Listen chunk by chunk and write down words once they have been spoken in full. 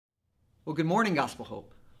Well, good morning, Gospel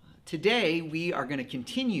Hope. Today, we are going to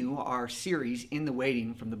continue our series in the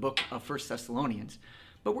waiting from the book of First Thessalonians,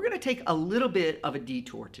 but we're going to take a little bit of a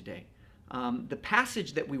detour today. The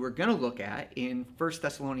passage that we were going to look at in First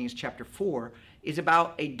Thessalonians chapter 4 is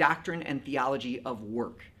about a doctrine and theology of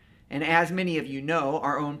work. And as many of you know,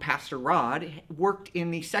 our own Pastor Rod worked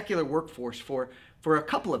in the secular workforce for a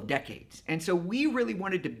couple of decades. And so we really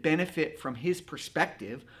wanted to benefit from his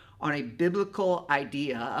perspective on a biblical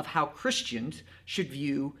idea of how Christians should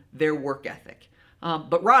view their work ethic.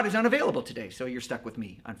 But Rod is unavailable today, so you're stuck with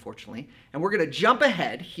me, unfortunately. And we're going to jump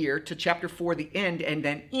ahead here to chapter 4, the end, and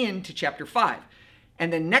then into chapter 5.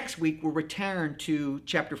 And then next week, we'll return to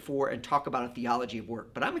chapter 4 and talk about a theology of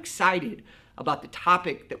work. But I'm excited about the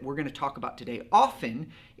topic that we're going to talk about today.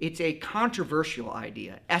 Often, it's a controversial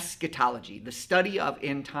idea, eschatology, the study of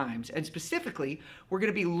end times. And specifically, we're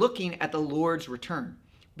going to be looking at the Lord's return.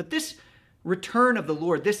 But this return of the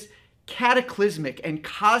Lord, this cataclysmic and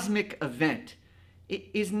cosmic event, it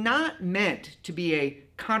is not meant to be a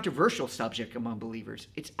controversial subject among believers.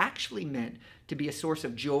 It's actually meant to be a source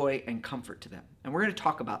of joy and comfort to them. And we're going to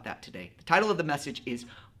talk about that today. The title of the message is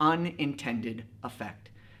Unintended Effect.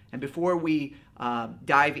 And before we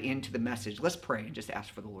dive into the message, let's pray and just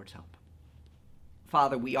ask for the Lord's help.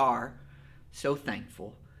 Father, we are so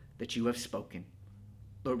thankful that you have spoken.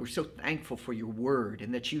 Lord, we're so thankful for your word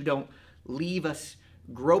and that you don't leave us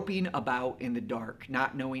groping about in the dark,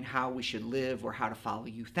 not knowing how we should live or how to follow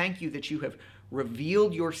you. Thank you that you have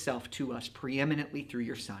revealed yourself to us preeminently through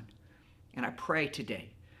your Son. And I pray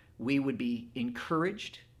today we would be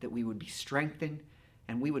encouraged, that we would be strengthened,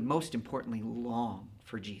 and we would most importantly long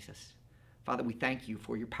for Jesus. Father, we thank you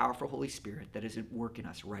for your powerful Holy Spirit that is at work in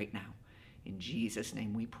us right now. In Jesus'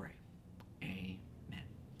 name we pray. Amen.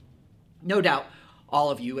 No doubt, all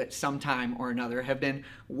of you at some time or another have been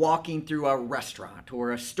walking through a restaurant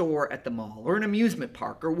or a store at the mall or an amusement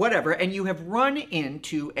park or whatever, and you have run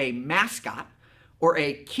into a mascot or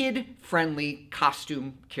a kid-friendly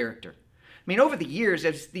costume character. I mean, over the years,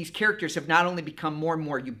 as these characters have not only become more and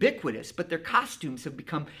more ubiquitous, but their costumes have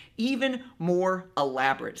become even more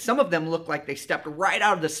elaborate. Some of them look like they stepped right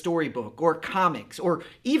out of the storybook or comics or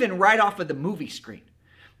even right off of the movie screen.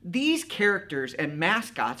 These characters and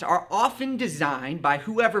mascots are often designed by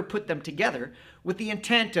whoever put them together with the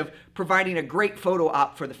intent of providing a great photo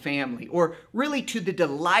op for the family or really to the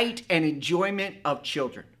delight and enjoyment of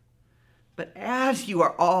children. But as you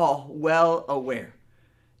are all well aware,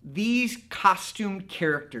 these costumed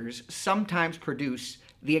characters sometimes produce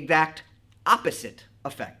the exact opposite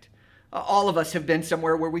effect. All of us have been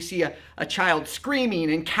somewhere where we see a child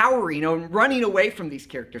screaming and cowering and running away from these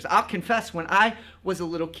characters. I'll confess, when I was a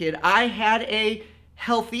little kid, I had a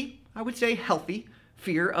healthy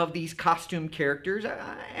fear of these costume characters.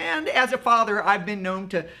 And as a father, I've been known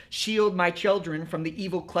to shield my children from the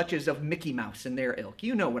evil clutches of Mickey Mouse and their ilk.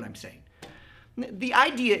 You know what I'm saying. The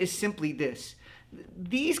idea is simply this.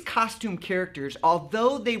 These costume characters,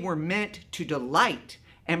 although they were meant to delight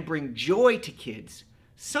and bring joy to kids,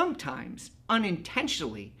 sometimes,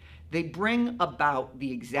 unintentionally, they bring about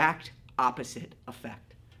the exact opposite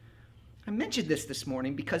effect. I mentioned this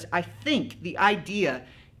morning because I think the idea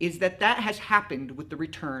is that has happened with the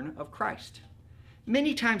return of Christ.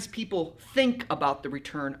 Many times people think about the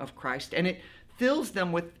return of Christ and it fills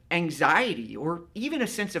them with anxiety or even a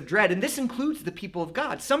sense of dread, and this includes the people of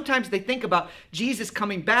God. Sometimes they think about Jesus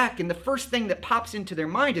coming back and the first thing that pops into their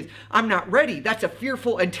mind is, I'm not ready. That's a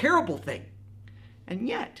fearful and terrible thing. And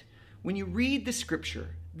yet, when you read the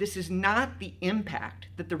scripture, this is not the impact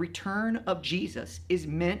that the return of Jesus is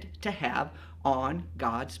meant to have on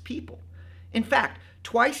God's people. In fact,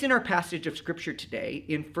 twice in our passage of scripture today,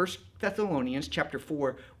 in 1 Thessalonians chapter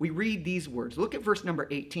 4, we read these words. Look at verse number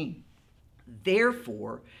 18.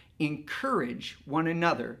 Therefore, encourage one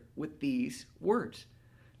another with these words.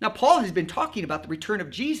 Now, Paul has been talking about the return of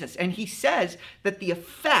Jesus, and he says that the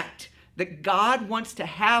effect that God wants to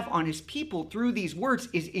have on his people through these words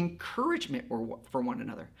is encouragement for one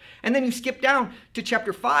another. And then you skip down to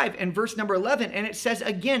chapter 5 and verse number 11, and it says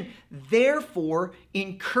again, therefore,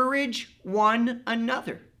 encourage one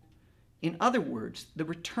another. In other words, the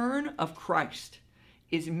return of Christ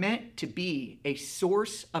is meant to be a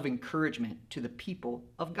source of encouragement to the people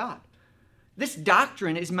of God. This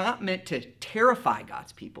doctrine is not meant to terrify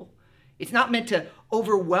God's people. It's not meant to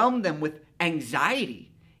overwhelm them with anxiety.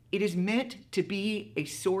 It is meant to be a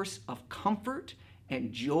source of comfort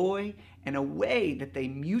and joy and a way that they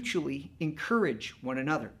mutually encourage one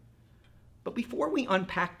another. But before we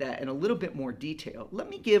unpack that in a little bit more detail, let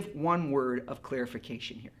me give one word of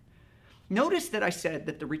clarification here. Notice that I said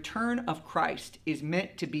that the return of Christ is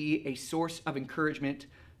meant to be a source of encouragement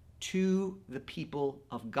to the people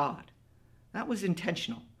of God. That was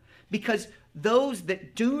intentional, because those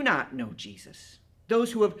that do not know Jesus,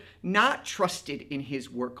 those who have not trusted in his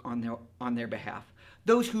work on their behalf,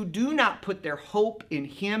 those who do not put their hope in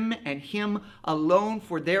him and him alone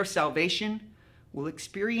for their salvation, will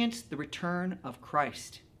experience the return of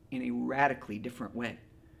Christ in a radically different way.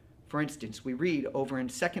 For instance, we read over in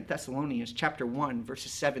 2 Thessalonians chapter 1,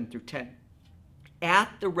 verses 7 through 10. At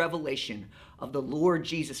the revelation of the Lord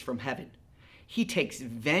Jesus from heaven, he takes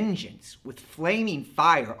vengeance with flaming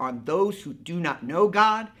fire on those who do not know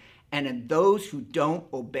God and on those who don't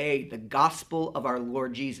obey the gospel of our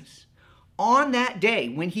Lord Jesus. On that day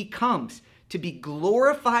when he comes to be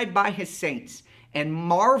glorified by his saints and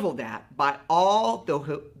marveled at by all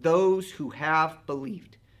those who have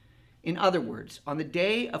believed. In other words, on the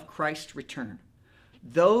day of Christ's return,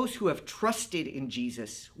 those who have trusted in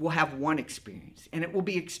Jesus will have one experience, and it will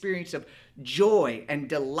be an experience of joy and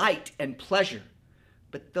delight and pleasure.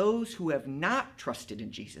 But those who have not trusted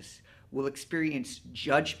in Jesus will experience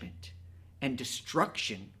judgment and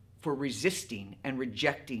destruction for resisting and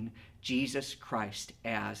rejecting Jesus Christ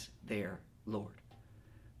as their Lord.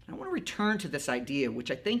 I want to return to this idea, which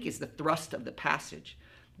I think is the thrust of the passage,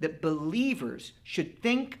 that believers should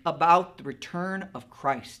think about the return of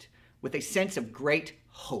Christ with a sense of great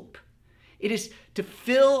hope. It is to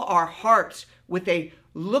fill our hearts with a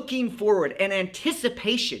looking forward, an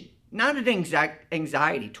anticipation, not an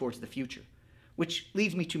anxiety towards the future, which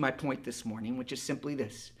leads me to my point this morning, which is simply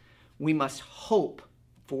this. We must hope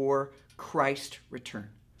for Christ's return.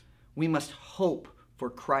 We must hope for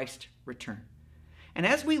Christ's return. And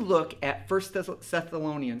as we look at 1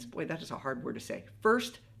 Thessalonians, boy, that is a hard word to say, 1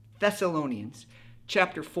 Thessalonians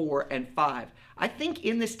chapter 4 and 5, I think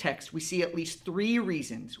in this text we see at least three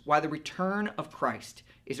reasons why the return of Christ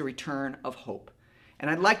is a return of hope. And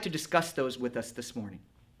I'd like to discuss those with us this morning.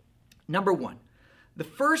 Number one, the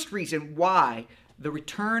first reason why the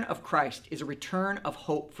return of Christ is a return of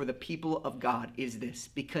hope for the people of God is this: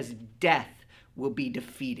 because death will be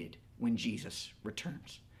defeated when Jesus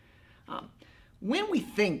returns. When we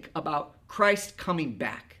think about Christ coming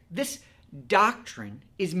back, this doctrine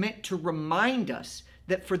is meant to remind us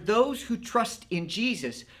that for those who trust in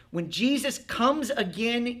Jesus, when Jesus comes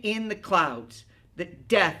again in the clouds, that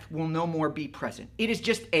death will no more be present. It is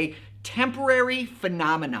just a temporary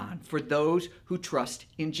phenomenon for those who trust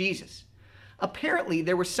in Jesus. Apparently,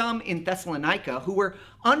 there were some in Thessalonica who were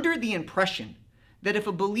under the impression that if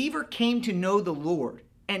a believer came to know the Lord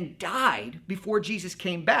and died before Jesus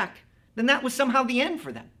came back, then that was somehow the end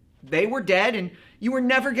for them. They were dead and you were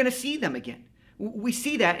never going to see them again. We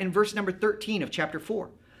see that in verse number 13 of chapter 4.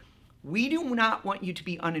 We do not want you to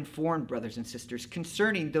be uninformed, brothers and sisters,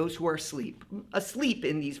 concerning those who are asleep. Asleep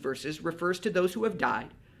in these verses refers to those who have died,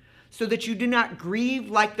 so that you do not grieve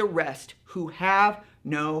like the rest who have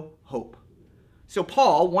no hope. So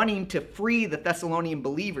Paul, wanting to free the Thessalonian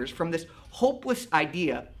believers from this hopeless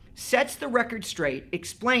idea, sets the record straight,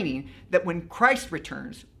 explaining that when Christ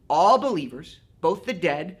returns, all believers, both the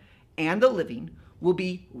dead and the living, will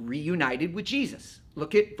be reunited with Jesus.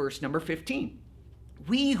 Look at verse number 15.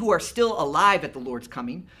 We who are still alive at the Lord's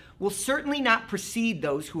coming will certainly not precede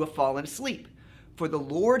those who have fallen asleep. For the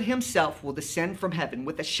Lord himself will descend from heaven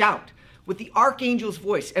with a shout, with the archangel's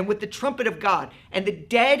voice, and with the trumpet of God, and the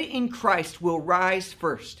dead in Christ will rise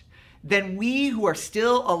first. Then we who are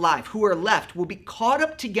still alive, who are left, will be caught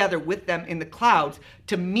up together with them in the clouds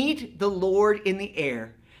to meet the Lord in the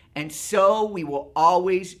air. And so we will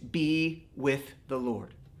always be with the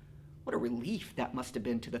Lord. What a relief that must have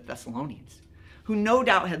been to the Thessalonians, who no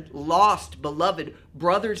doubt had lost beloved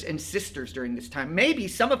brothers and sisters during this time. Maybe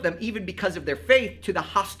some of them even because of their faith to the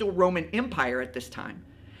hostile Roman Empire at this time.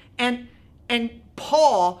 And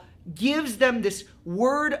Paul gives them this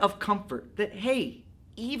word of comfort that, hey,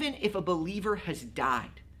 even if a believer has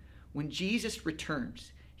died, when Jesus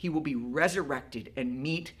returns, he will be resurrected and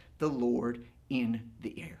meet the Lord in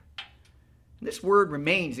the air. This word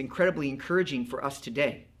remains incredibly encouraging for us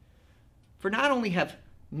today. For not only have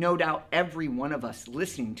no doubt every one of us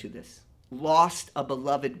listening to this lost a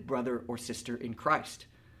beloved brother or sister in Christ,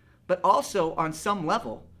 but also on some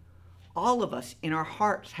level, all of us in our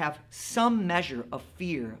hearts have some measure of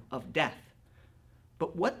fear of death.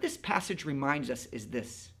 But what this passage reminds us is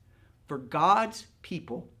this: for God's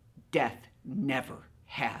people, death never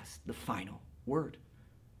has the final word.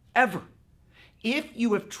 Ever. If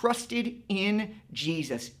you have trusted in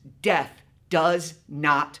Jesus, death does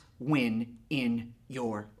not win in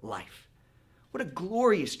your life. What a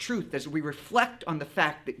glorious truth as we reflect on the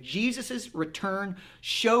fact that Jesus' return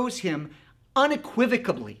shows him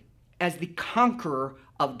unequivocally as the conqueror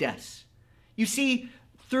of death. You see,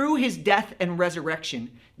 Through his death and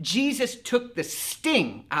resurrection, Jesus took the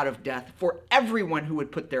sting out of death for everyone who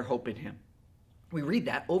would put their hope in him. We read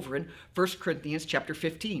that over in 1 Corinthians chapter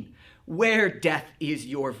 15. Where death is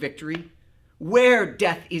your victory? Where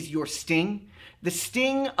death is your sting? The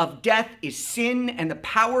sting of death is sin, and the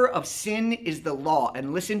power of sin is the law.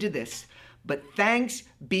 And listen to this. But thanks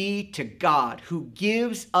be to God who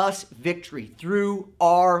gives us victory through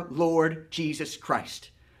our Lord Jesus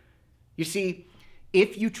Christ. You see,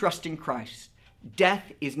 if you trust in Christ,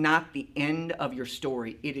 death is not the end of your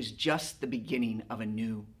story. It is just the beginning of a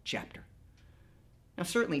new chapter. Now,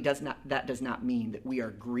 certainly that does not mean that we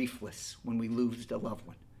are griefless when we lose a loved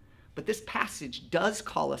one. But this passage does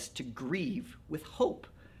call us to grieve with hope,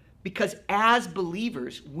 because as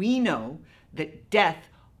believers, we know that death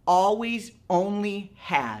always only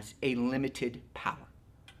has a limited power.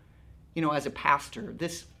 You know, as a pastor,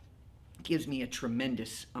 this gives me a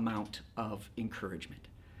tremendous amount of encouragement.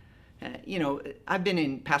 I've been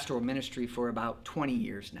in pastoral ministry for about 20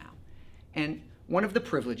 years now. And one of the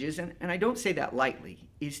privileges, and I don't say that lightly,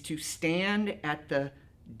 is to stand at the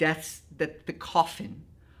coffin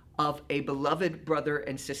of a beloved brother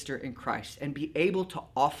and sister in Christ and be able to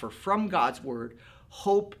offer from God's word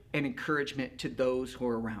hope and encouragement to those who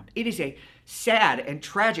are around. It is a sad and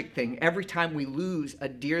tragic thing every time we lose a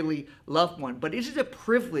dearly loved one, but it is a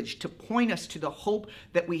privilege to point us to the hope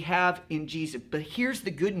that we have in Jesus. But here's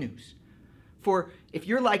the good news. For if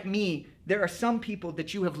you're like me, there are some people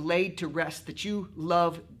that you have laid to rest that you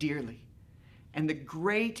love dearly. And the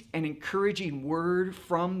great and encouraging word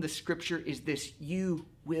from the scripture is this: you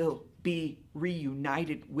will be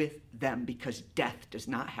reunited with them, because death does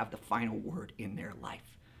not have the final word in their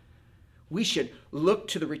life. We should look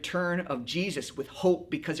to the return of Jesus with hope,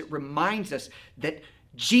 because it reminds us that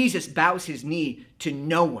Jesus bows his knee to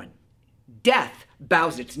no one. Death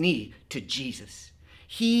bows its knee to Jesus.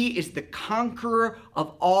 He is the conqueror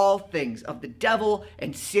of all things, of the devil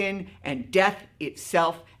and sin and death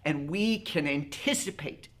itself. And we can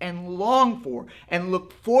anticipate and long for and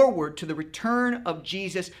look forward to the return of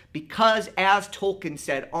Jesus, because, as Tolkien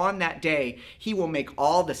said, on that day, he will make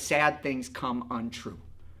all the sad things come untrue.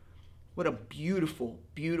 What a beautiful,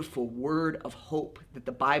 beautiful word of hope that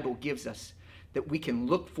the Bible gives us, that we can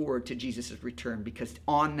look forward to Jesus' return, because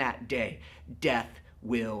on that day, death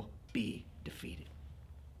will be defeated.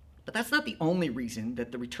 But that's not the only reason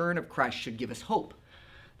that the return of Christ should give us hope.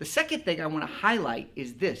 The second thing I want to highlight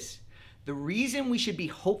is this. The reason we should be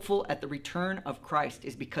hopeful at the return of Christ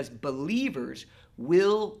is because believers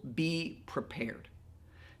will be prepared.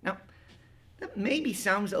 Now, that maybe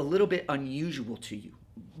sounds a little bit unusual to you,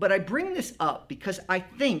 but I bring this up because I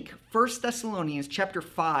think 1 Thessalonians chapter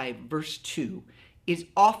 5, verse 2 is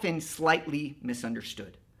often slightly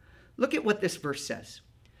misunderstood. Look at what this verse says.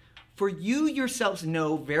 For you yourselves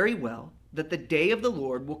know very well that the day of the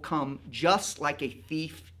Lord will come just like a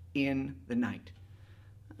thief in the night.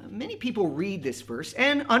 Many people read this verse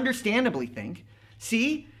and understandably think,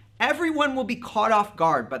 see, everyone will be caught off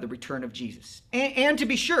guard by the return of Jesus. And to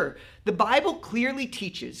be sure, the Bible clearly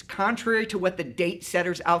teaches, contrary to what the date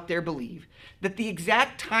setters out there believe, that the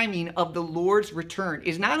exact timing of the Lord's return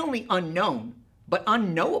is not only unknown, but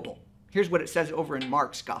unknowable. Here's what it says over in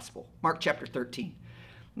Mark's gospel, Mark chapter 13.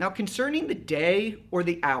 Now concerning the day or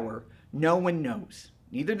the hour, no one knows,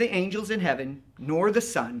 neither the angels in heaven nor the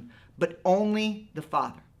Son, but only the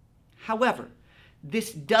Father. However,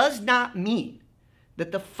 this does not mean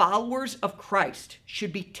that the followers of Christ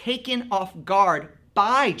should be taken off guard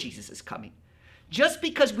by Jesus' coming. Just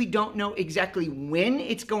because we don't know exactly when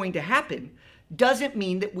it's going to happen doesn't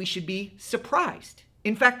mean that we should be surprised.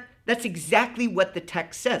 In fact, that's exactly what the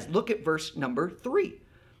text says. Look at verse number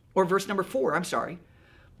 4.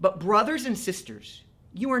 But brothers and sisters,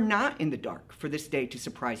 you are not in the dark for this day to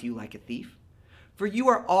surprise you like a thief. For you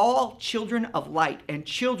are all children of light and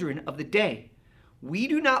children of the day. We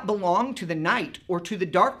do not belong to the night or to the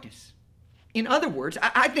darkness. In other words,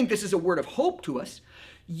 I think this is a word of hope to us.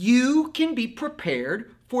 You can be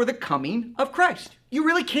prepared for the coming of Christ. You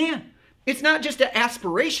really can. It's not just an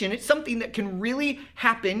aspiration. It's something that can really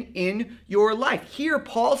happen in your life. Here,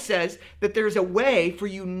 Paul says that there's a way for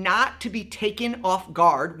you not to be taken off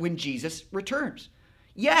guard when Jesus returns.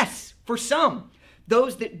 Yes, for some,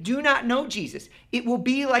 those that do not know Jesus, it will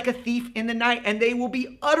be like a thief in the night, and they will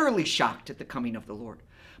be utterly shocked at the coming of the Lord.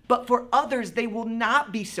 But for others, they will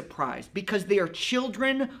not be surprised because they are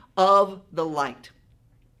children of the light.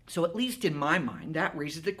 So at least in my mind, that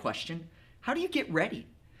raises the question, how do you get ready?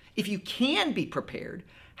 If you can be prepared,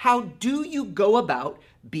 how do you go about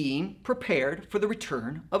being prepared for the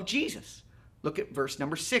return of Jesus? Look at verse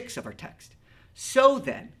number 6 of our text. So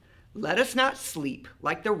then, Let us not sleep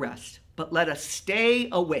like the rest, but let us stay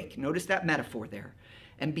awake. Notice that metaphor there.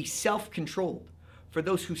 And be self-controlled. For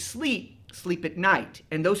those who sleep, sleep at night,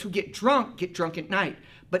 and those who get drunk at night.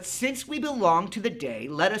 But since we belong to the day,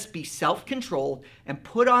 let us be self-controlled and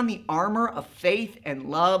put on the armor of faith and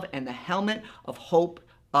love and the helmet of hope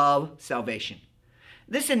of salvation.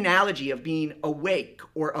 This analogy of being awake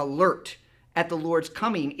or alert at the Lord's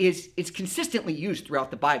coming is consistently used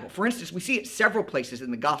throughout the Bible. For instance, we see it several places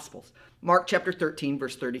in the Gospels. Mark chapter 13,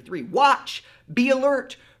 verse 33. Watch, be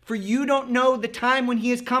alert, for you don't know the time when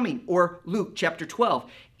he is coming. Or Luke chapter 12.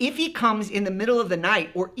 If he comes in the middle of the night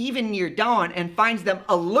or even near dawn and finds them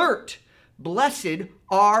alert, blessed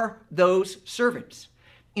are those servants.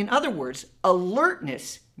 In other words,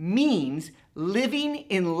 alertness means living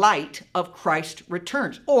in light of Christ's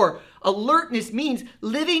returns. Or alertness means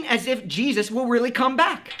living as if Jesus will really come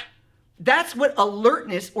back. That's what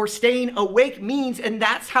alertness or staying awake means, and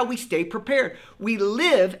that's how we stay prepared. We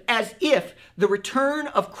live as if the return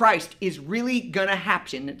of Christ is really gonna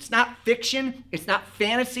happen. It's not fiction, it's not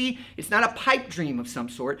fantasy, it's not a pipe dream of some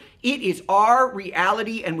sort. It is our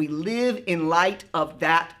reality, and we live in light of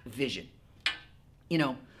that vision. You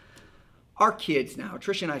know, our kids now,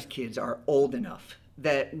 Tricia and I's kids, are old enough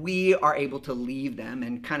that we are able to leave them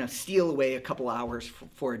and kind of steal away a couple hours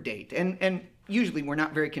for a date. And usually we're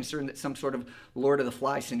not very concerned that some sort of Lord of the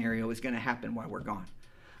Flies scenario is going to happen while we're gone.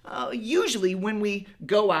 Usually when we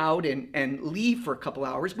go out and leave for a couple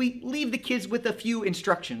hours, we leave the kids with a few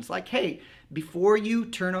instructions like, hey, before you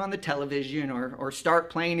turn on the television or start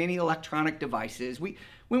playing any electronic devices, we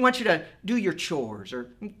want you to do your chores or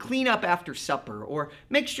clean up after supper or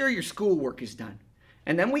make sure your schoolwork is done.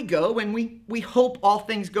 And then we go and we hope all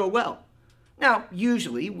things go well. Now,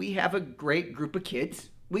 usually we have a great group of kids.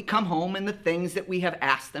 We come home and the things that we have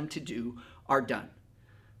asked them to do are done.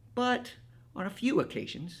 But on a few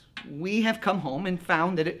occasions, we have come home and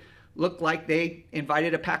found that it looked like they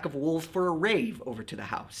invited a pack of wolves for a rave over to the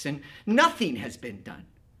house and nothing has been done.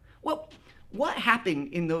 Well, what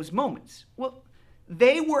happened in those moments? Well,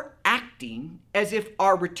 they were acting as if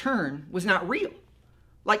our return was not real.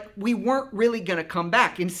 Like we weren't really going to come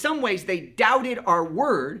back. In some ways, they doubted our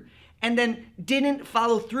word and then didn't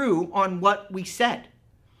follow through on what we said.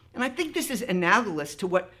 And I think this is analogous to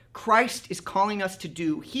what Christ is calling us to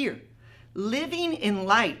do here. Living in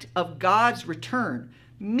light of God's return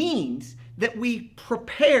means that we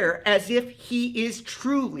prepare as if he is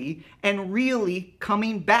truly and really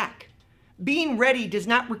coming back. Being ready does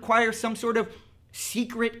not require some sort of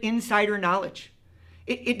secret insider knowledge.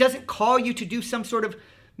 It doesn't call you to do some sort of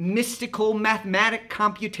mystical mathematic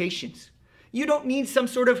computations. You don't need some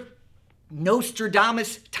sort of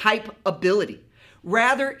Nostradamus type ability.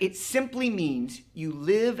 Rather, it simply means you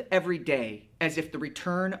live every day as if the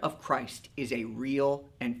return of Christ is a real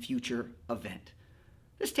and future event.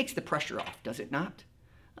 This takes the pressure off, does it not?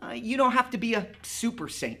 You don't have to be a super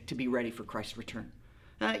saint to be ready for Christ's return.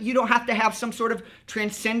 You don't have to have some sort of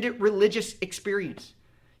transcendent religious experience.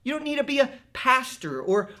 You don't need to be a pastor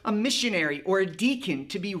or a missionary or a deacon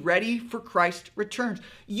to be ready for Christ's return.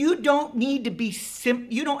 You don't need to be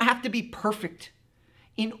you don't have to be perfect.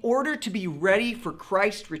 In order to be ready for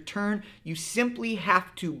Christ's return, you simply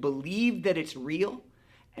have to believe that it's real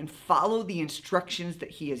and follow the instructions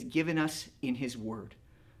that he has given us in his word.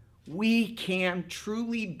 We can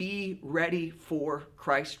truly be ready for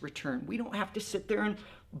Christ's return. We don't have to sit there and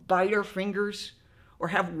bite our fingers or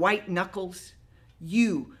have white knuckles.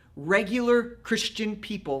 You, regular Christian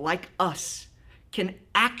people like us, can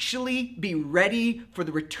actually be ready for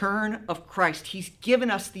the return of Christ. He's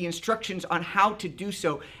given us the instructions on how to do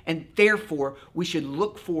so, and therefore we should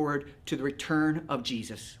look forward to the return of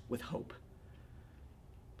Jesus with hope.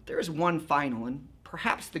 But there is one final and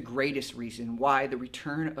perhaps the greatest reason why the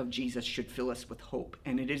return of Jesus should fill us with hope,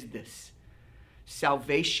 and it is this: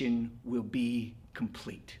 salvation will be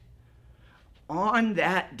complete. On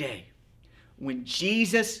that day, when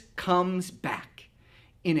Jesus comes back,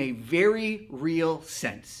 in a very real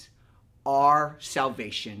sense, our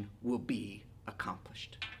salvation will be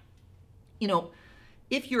accomplished. You know,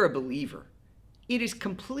 if you're a believer, it is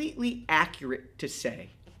completely accurate to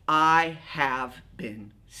say, I have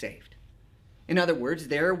been saved. In other words,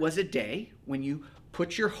 there was a day when you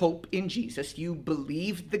put your hope in Jesus, you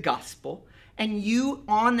believed the gospel, and you,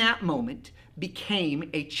 on that moment, became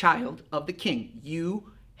a child of the King.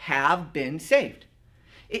 You have been saved.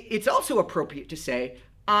 It's also appropriate to say,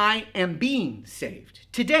 I am being saved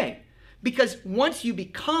today. Because once you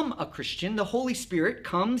become a Christian, the Holy Spirit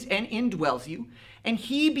comes and indwells you, and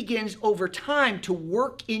he begins over time to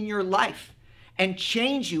work in your life. and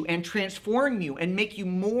change you and transform you and make you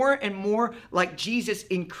more and more like Jesus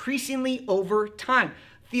increasingly over time.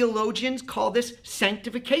 Theologians call this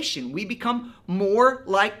sanctification. We become more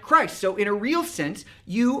like Christ. So in a real sense,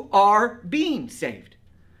 you are being saved.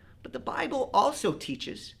 But the Bible also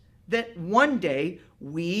teaches that one day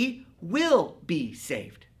we will be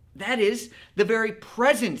saved. That is, the very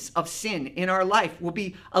presence of sin in our life will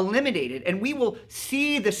be eliminated, and we will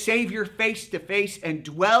see the Savior face to face and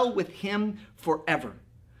dwell with him forever.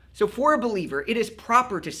 So for a believer, it is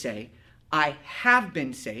proper to say, I have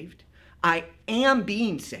been saved, I am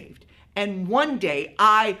being saved, and one day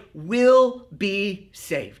I will be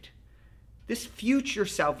saved. This future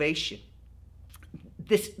salvation,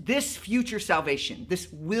 this future salvation,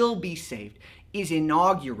 this will be saved, is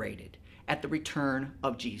inaugurated at the return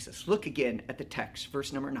of Jesus. Look again at the text,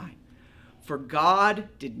 verse number 9. For God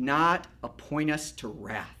did not appoint us to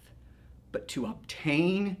wrath, but to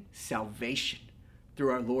obtain salvation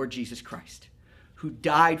through our Lord Jesus Christ, who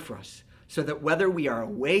died for us, so that whether we are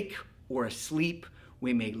awake or asleep,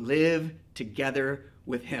 we may live together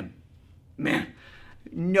with him. Man,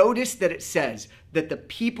 notice that it says that the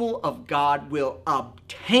people of God will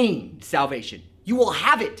obtain salvation. You will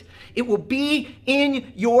have it. It will be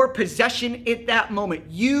in your possession at that moment.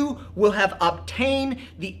 You will have obtained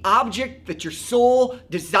the object that your soul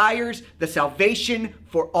desires, the salvation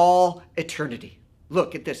for all eternity.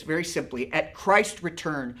 Look at this very simply. At Christ's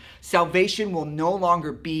return, salvation will no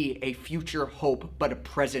longer be a future hope, but a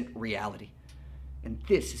present reality. And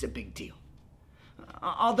this is a big deal.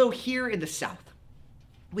 Although here in the South,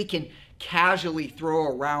 we can casually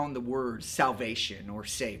throw around the words salvation or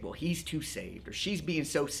say, well, he's too saved, or she's being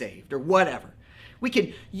so saved, or whatever. We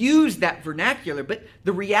can use that vernacular, but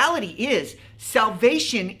the reality is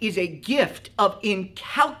salvation is a gift of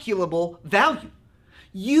incalculable value.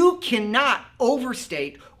 You cannot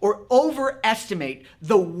overstate or overestimate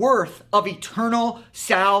the worth of eternal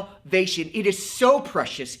salvation. It is so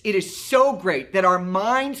precious, it is so great that our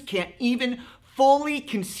minds can't even fully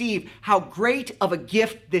conceive how great of a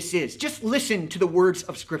gift this is. Just listen to the words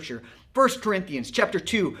of Scripture. 1 Corinthians chapter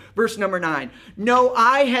 2, verse number 9. No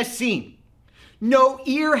eye has seen, no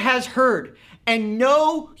ear has heard, and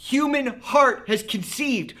no human heart has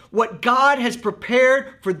conceived what God has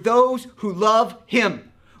prepared for those who love him.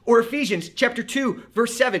 Or Ephesians chapter 2,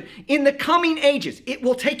 verse 7. In the coming ages, it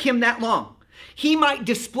will take him that long, he might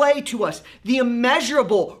display to us the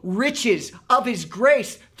immeasurable riches of his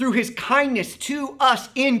grace through his kindness to us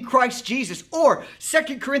in Christ Jesus. Or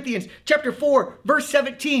 2 Corinthians chapter 4, verse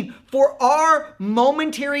 17, for our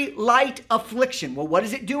momentary light affliction. Well, what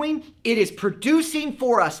is it doing? It is producing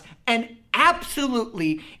for us an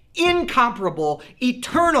absolutely incomparable,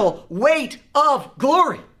 eternal weight of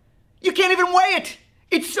glory. You can't even weigh it.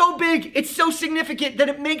 It's so big, it's so significant that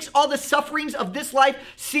it makes all the sufferings of this life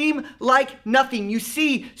seem like nothing. You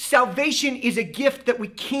see, salvation is a gift that we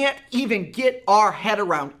can't even get our head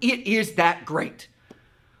around. It is that great.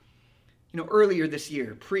 Earlier this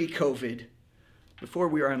year, pre-COVID, before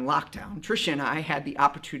we were in lockdown, Tricia and I had the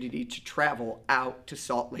opportunity to travel out to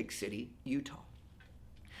Salt Lake City, Utah.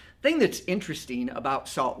 The thing that's interesting about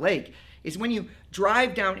Salt Lake is when you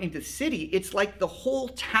drive down into the city, it's like the whole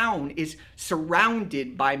town is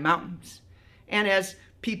surrounded by mountains. And as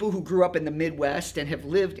people who grew up in the Midwest and have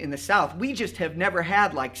lived in the South, we just have never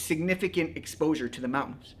had significant exposure to the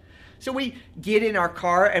mountains. So we get in our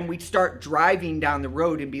car and we start driving down the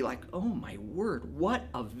road and be like, oh my word, what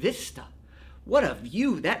a vista. What a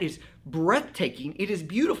view. That is breathtaking. It is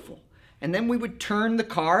beautiful. And then we would turn the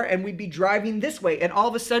car and we'd be driving this way. And all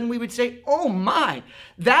of a sudden we would say, oh my,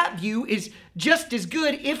 that view is just as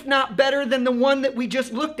good, if not better than the one that we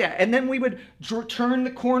just looked at. And then we would turn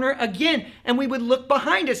the corner again and we would look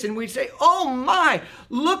behind us and we'd say, oh my,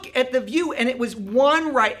 look at the view. And it was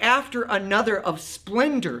one right after another of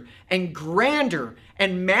splendor and grandeur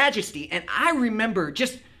and majesty. And I remember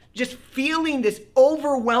just feeling this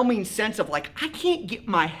overwhelming sense of I can't get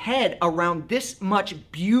my head around this much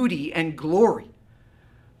beauty and glory.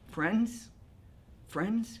 Friends,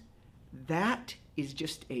 that is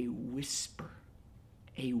just a whisper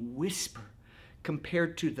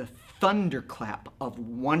compared to the thunderclap of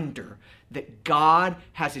wonder that God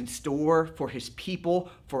has in store for his people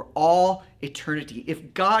for all eternity.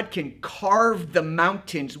 If God can carve the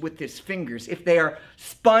mountains with his fingers, if they are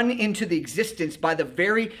spun into the existence by the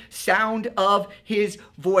very sound of his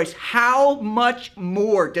voice, how much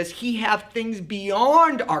more does he have things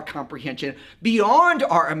beyond our comprehension, beyond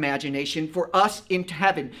our imagination for us in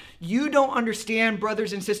heaven? You don't understand,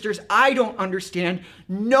 brothers and sisters. I don't understand.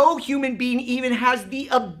 No human being even has the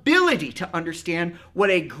ability to understand what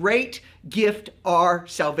a great gift our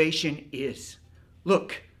salvation is.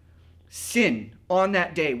 Look, sin on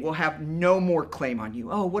that day will have no more claim on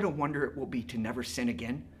you. Oh, what a wonder it will be to never sin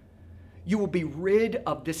again. You will be rid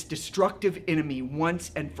of this destructive enemy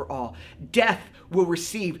once and for all. Death will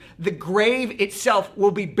receive. The grave itself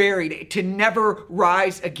will be buried to never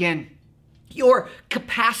rise again. Your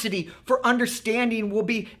capacity for understanding will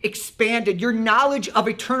be expanded. Your knowledge of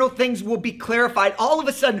eternal things will be clarified. All of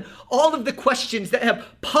a sudden, all of the questions that have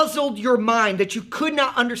puzzled your mind that you could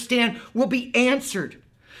not understand will be answered.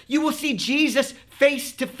 You will see Jesus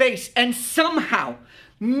face to face, and somehow,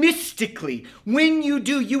 mystically, when you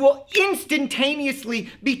do, you will instantaneously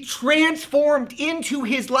be transformed into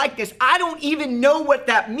his likeness. I don't even know what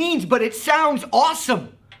that means, but it sounds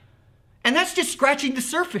awesome. And that's just scratching the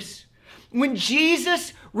surface. When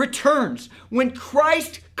Jesus returns, when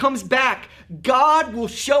Christ comes back, God will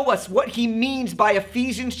show us what he means by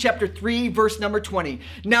Ephesians chapter 3, verse number 20.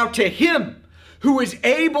 Now to him who is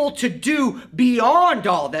able to do beyond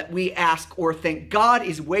all that we ask or think, God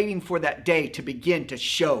is waiting for that day to begin to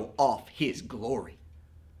show off his glory.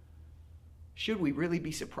 Should we really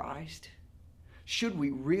be surprised? Should we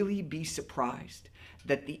really be surprised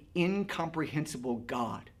that the incomprehensible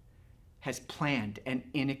God has planned an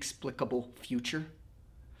inexplicable future?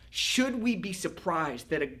 Should we be surprised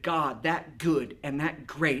that a God that good and that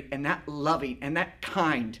great and that loving and that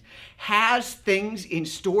kind has things in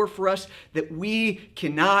store for us that we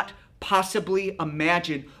cannot possibly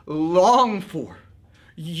imagine, long for,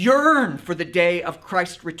 yearn for the day of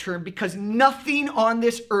Christ's return, because nothing on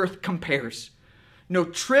this earth compares. No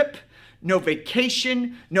trip, no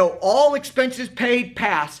vacation, no all expenses paid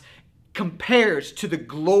pass compares to the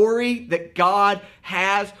glory that God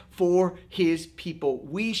has for his people.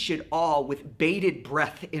 We should all, with bated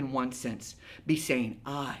breath in one sense, be saying,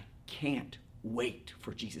 I can't wait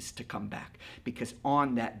for Jesus to come back, because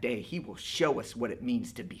on that day he will show us what it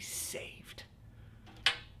means to be saved.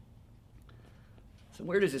 So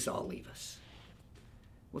where does this all leave us?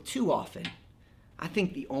 Well, too often, I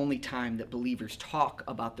think the only time that believers talk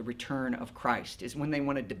about the return of Christ is when they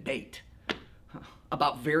want to debate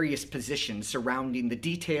about various positions surrounding the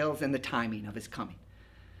details and the timing of his coming.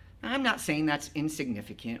 Now, I'm not saying that's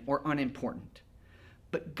insignificant or unimportant,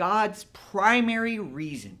 but God's primary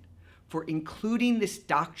reason for including this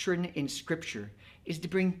doctrine in Scripture is to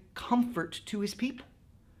bring comfort to his people.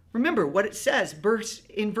 Remember what it says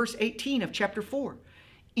in verse 18 of chapter 4.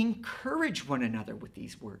 Encourage one another with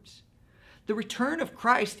these words. The return of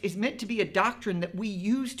Christ is meant to be a doctrine that we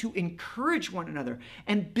use to encourage one another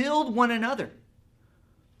and build one another.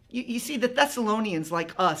 You see, the Thessalonians,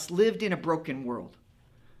 like us, lived in a broken world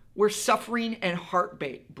where suffering and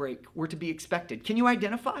heartbreak were to be expected. Can you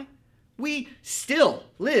identify? We still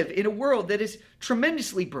live in a world that is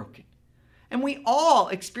tremendously broken. And we all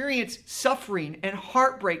experience suffering and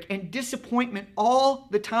heartbreak and disappointment all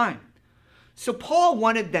the time. So Paul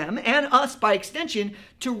wanted them, and us by extension,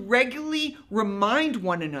 to regularly remind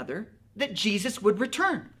one another that Jesus would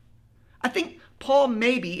return. I think Paul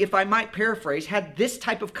maybe, if I might paraphrase, had this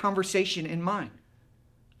type of conversation in mind.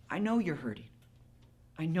 I know you're hurting.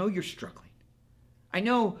 I know you're struggling. I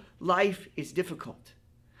know life is difficult.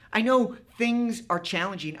 I know things are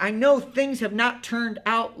challenging. I know things have not turned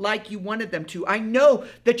out like you wanted them to. I know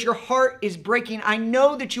that your heart is breaking. I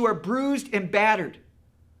know that you are bruised and battered.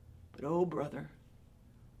 But oh, brother,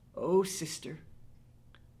 oh, sister,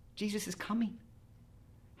 Jesus is coming.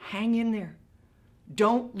 Hang in there.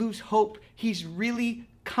 Don't lose hope. He's really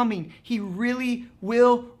coming. He really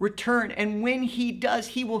will return. And when he does,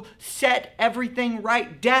 he will set everything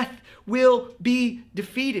right. Death will be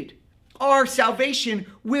defeated. Our salvation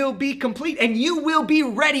will be complete, and you will be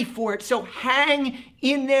ready for it. So hang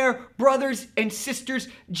in there, brothers and sisters.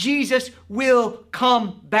 Jesus will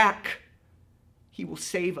come back. He will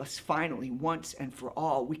save us finally, once and for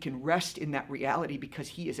all. We can rest in that reality because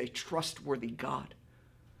he is a trustworthy God.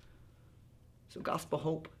 So gospel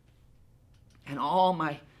hope, and all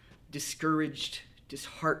my discouraged,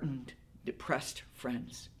 disheartened, depressed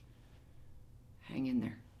friends, hang in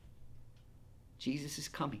there. Jesus is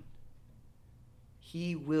coming.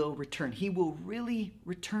 He will return. He will really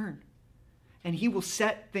return, and he will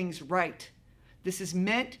set things right. This is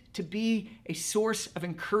meant to be a source of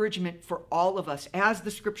encouragement for all of us. As the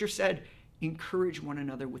scripture said, encourage one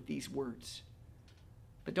another with these words.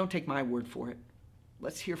 But don't take my word for it.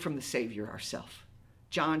 Let's hear from the Savior ourselves.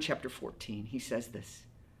 John chapter 14, he says this.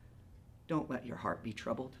 Don't let your heart be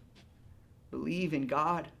troubled. Believe in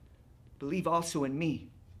God. Believe also in me.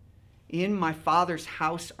 In my Father's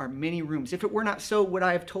house are many rooms. If it were not so, would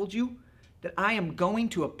I have told you that I am going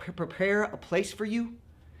to prepare a place for you?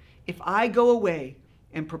 If I go away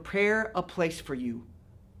and prepare a place for you,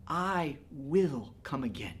 I will come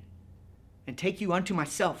again and take you unto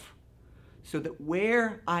myself, so that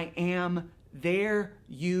where I am, there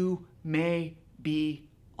you may be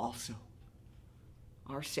also.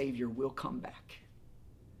 Our Savior will come back,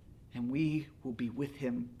 and we will be with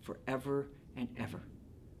him forever and ever.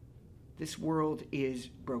 This world is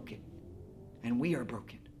broken, and we are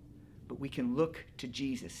broken, but we can look to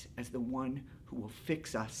Jesus as the one who will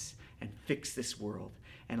fix us and fix this world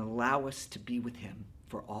and allow us to be with him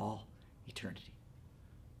for all eternity.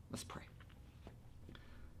 Let's pray.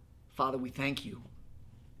 Father, we thank you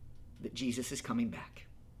that Jesus is coming back.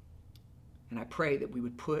 And I pray that we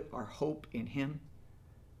would put our hope in him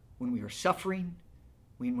when we are suffering,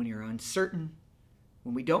 when we are uncertain,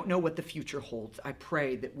 when we don't know what the future holds. I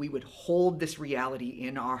pray that we would hold this reality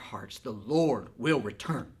in our hearts. The Lord will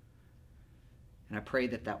return. And I pray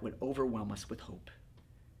that that would overwhelm us with hope.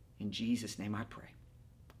 In Jesus' name I pray.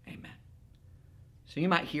 Amen. So you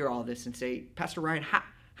might hear all this and say, Pastor Ryan,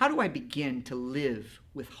 how do I begin to live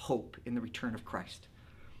with hope in the return of Christ?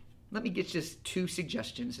 Let me get just two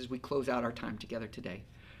suggestions as we close out our time together today.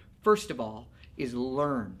 First of all is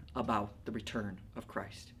learn about the return of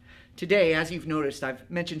Christ. Today, as you've noticed, I've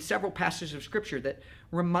mentioned several passages of Scripture that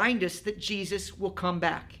remind us that Jesus will come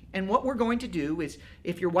back. And what we're going to do is,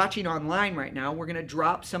 if you're watching online right now, we're going to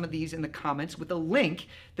drop some of these in the comments with a link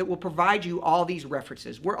that will provide you all these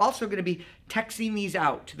references. We're also going to be texting these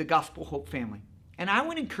out to the Gospel Hope family. And I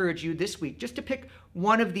would encourage you this week just to pick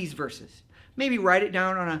one of these verses. Maybe write it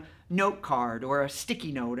down on a note card or a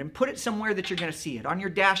sticky note and put it somewhere that you're going to see it, on your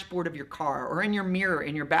dashboard of your car or in your mirror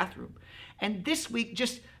in your bathroom. And this week,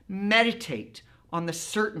 just meditate on the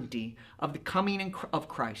certainty of the coming of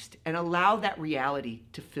Christ and allow that reality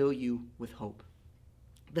to fill you with hope.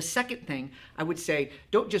 The second thing I would say,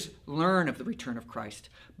 don't just learn of the return of Christ,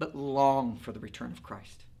 but long for the return of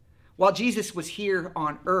Christ. While Jesus was here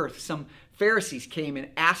on earth, some Pharisees came and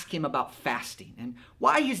asked him about fasting and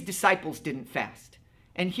why his disciples didn't fast.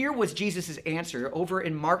 And here was Jesus' answer over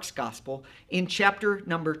in Mark's Gospel in chapter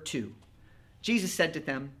number 2. Jesus said to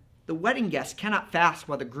them, "The wedding guests cannot fast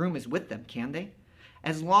while the groom is with them, can they?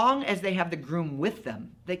 As long as they have the groom with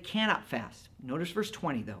them, they cannot fast." Notice verse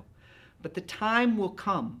 20 though. "But the time will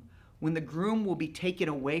come when the groom will be taken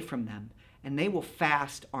away from them, and they will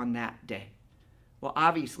fast on that day." Well,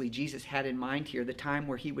 obviously, Jesus had in mind here the time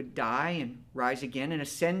where he would die and rise again and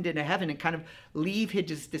ascend into heaven and kind of leave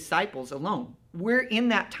his disciples alone. We're in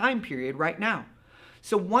that time period right now.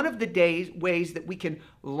 So one of the ways that we can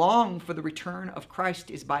long for the return of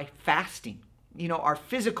Christ is by fasting. You know, our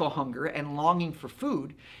physical hunger and longing for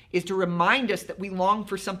food is to remind us that we long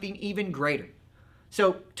for something even greater.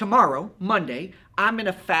 So tomorrow, Monday, I'm going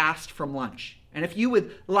to fast from lunch. And if you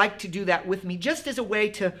would like to do that with me, just as a way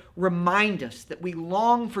to remind us that we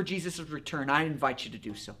long for Jesus' return, I invite you to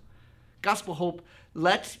do so. Gospel Hope,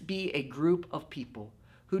 let's be a group of people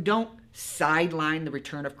who don't sideline the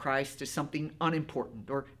return of Christ as something unimportant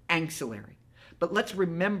or ancillary. But let's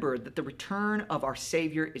remember that the return of our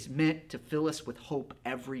Savior is meant to fill us with hope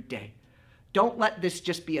every day. Don't let this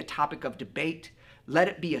just be a topic of debate. Let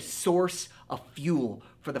it be a source of fuel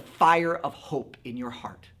for the fire of hope in your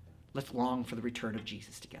heart. Let's long for the return of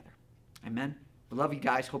Jesus together. Amen. We love you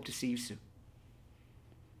guys. Hope to see you soon.